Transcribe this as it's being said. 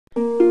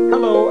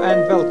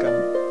and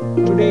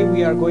welcome. Today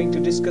we are going to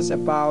discuss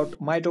about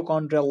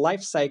mitochondrial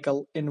life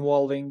cycle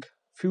involving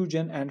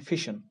fusion and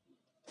fission.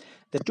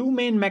 The two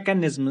main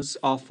mechanisms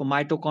of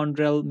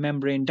mitochondrial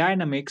membrane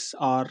dynamics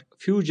are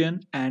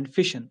fusion and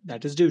fission,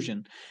 that is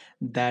diffusion,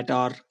 that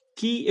are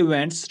key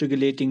events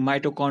regulating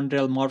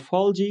mitochondrial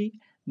morphology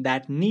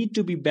that need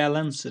to be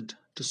balanced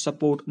to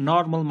support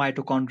normal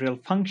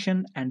mitochondrial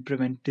function and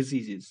prevent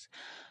diseases.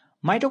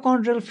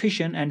 Mitochondrial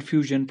fission and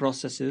fusion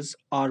processes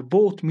are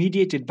both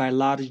mediated by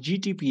large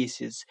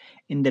GTPases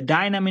in the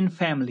dynamin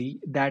family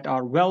that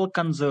are well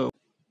conserved.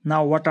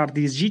 Now, what are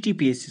these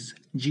GTPases?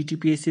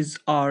 GTPases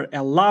are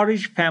a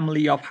large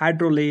family of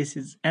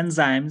hydrolase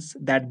enzymes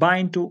that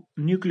bind to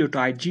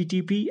nucleotide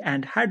GTP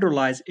and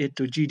hydrolyze it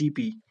to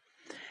GDP.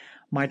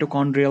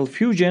 Mitochondrial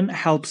fusion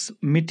helps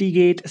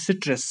mitigate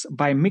stress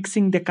by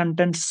mixing the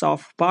contents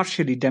of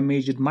partially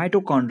damaged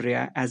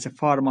mitochondria as a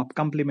form of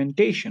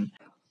complementation.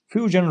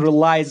 Fusion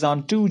relies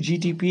on two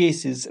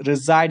GTPases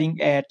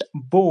residing at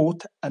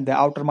both the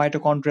outer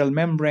mitochondrial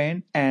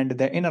membrane and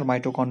the inner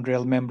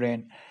mitochondrial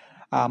membrane.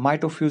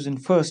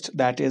 Mitofusin first,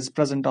 that is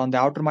present on the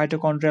outer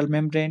mitochondrial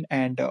membrane,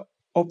 and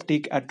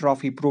optic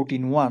atrophy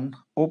protein 1,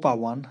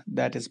 OPA1,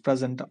 that is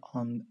present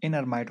on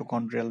inner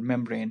mitochondrial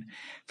membrane.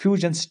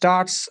 Fusion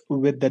starts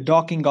with the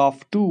docking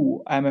of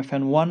two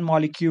MFN1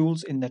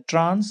 molecules in the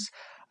trans,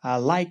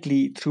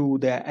 likely through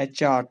the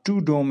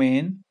HR2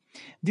 domain.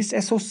 This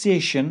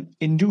association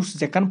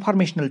induces a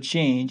conformational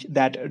change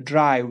that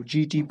drives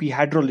GTP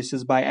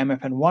hydrolysis by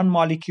MFN1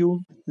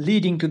 molecule,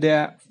 leading to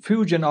the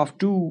fusion of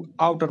two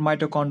outer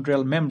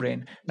mitochondrial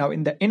membrane. Now,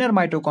 in the inner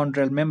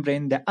mitochondrial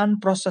membrane, the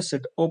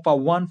unprocessed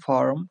OPA1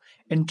 form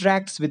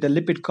interacts with the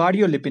lipid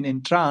cardiolipin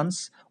in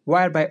trans,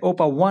 whereby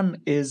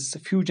OPA1 is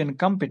fusion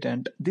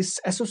competent. This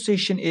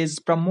association is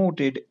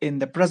promoted in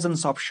the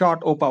presence of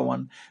short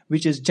OPA1,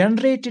 which is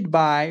generated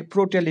by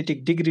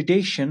proteolytic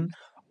degradation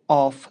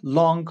of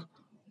long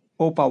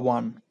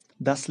OPA1,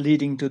 thus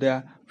leading to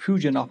the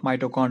fusion of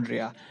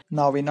mitochondria.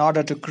 Now, in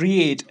order to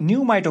create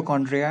new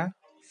mitochondria,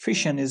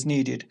 fission is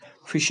needed.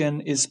 Fission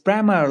is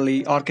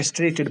primarily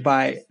orchestrated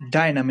by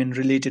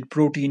dynamin-related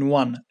protein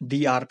 1,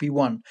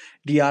 DRP1.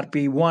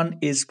 DRP1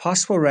 is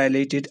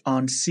phosphorylated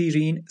on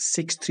serine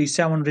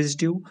 637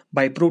 residue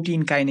by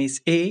protein kinase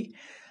A,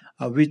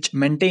 which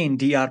maintain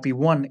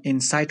DRP1 in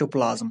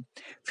cytoplasm.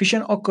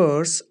 Fission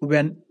occurs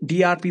when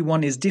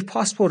DRP1 is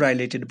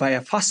dephosphorylated by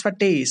a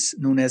phosphatase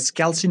known as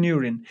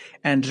calcineurin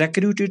and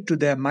recruited to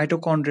the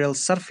mitochondrial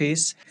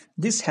surface.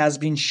 This has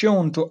been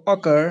shown to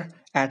occur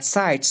at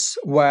sites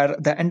where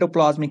the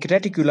endoplasmic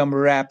reticulum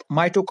wrap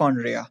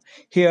mitochondria.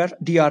 Here,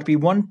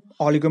 DRP1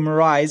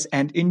 oligomerize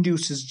and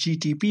induces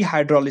GTP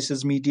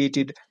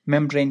hydrolysis-mediated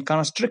membrane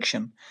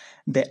constriction.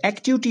 The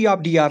activity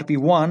of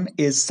DRP1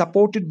 is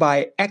supported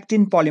by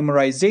actin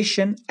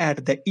polymerization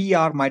at the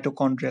ER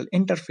mitochondrial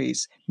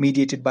interface,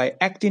 mediated by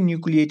actin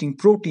nucleating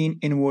protein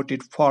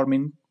inverted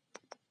formin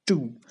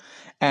 2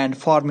 and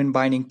formin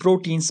binding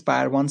protein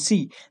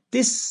spire1C.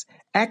 This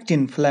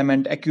actin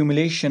filament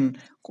accumulation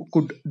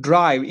could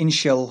drive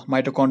initial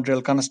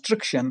mitochondrial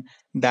constriction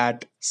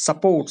that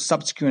supports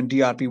subsequent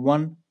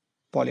DRP1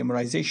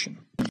 polymerization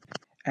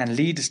and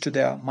leads to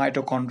the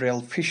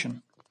mitochondrial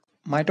fission.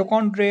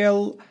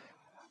 Mitochondrial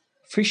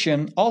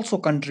fission also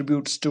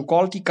contributes to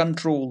quality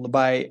control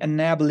by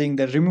enabling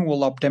the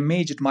removal of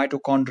damaged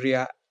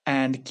mitochondria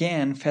and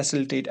can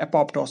facilitate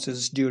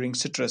apoptosis during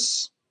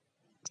stress.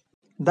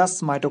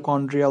 Thus,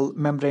 mitochondrial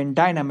membrane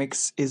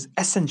dynamics is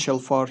essential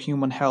for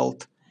human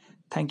health.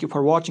 Thank you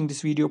for watching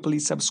this video.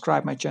 Please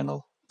subscribe my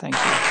channel. Thank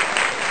you.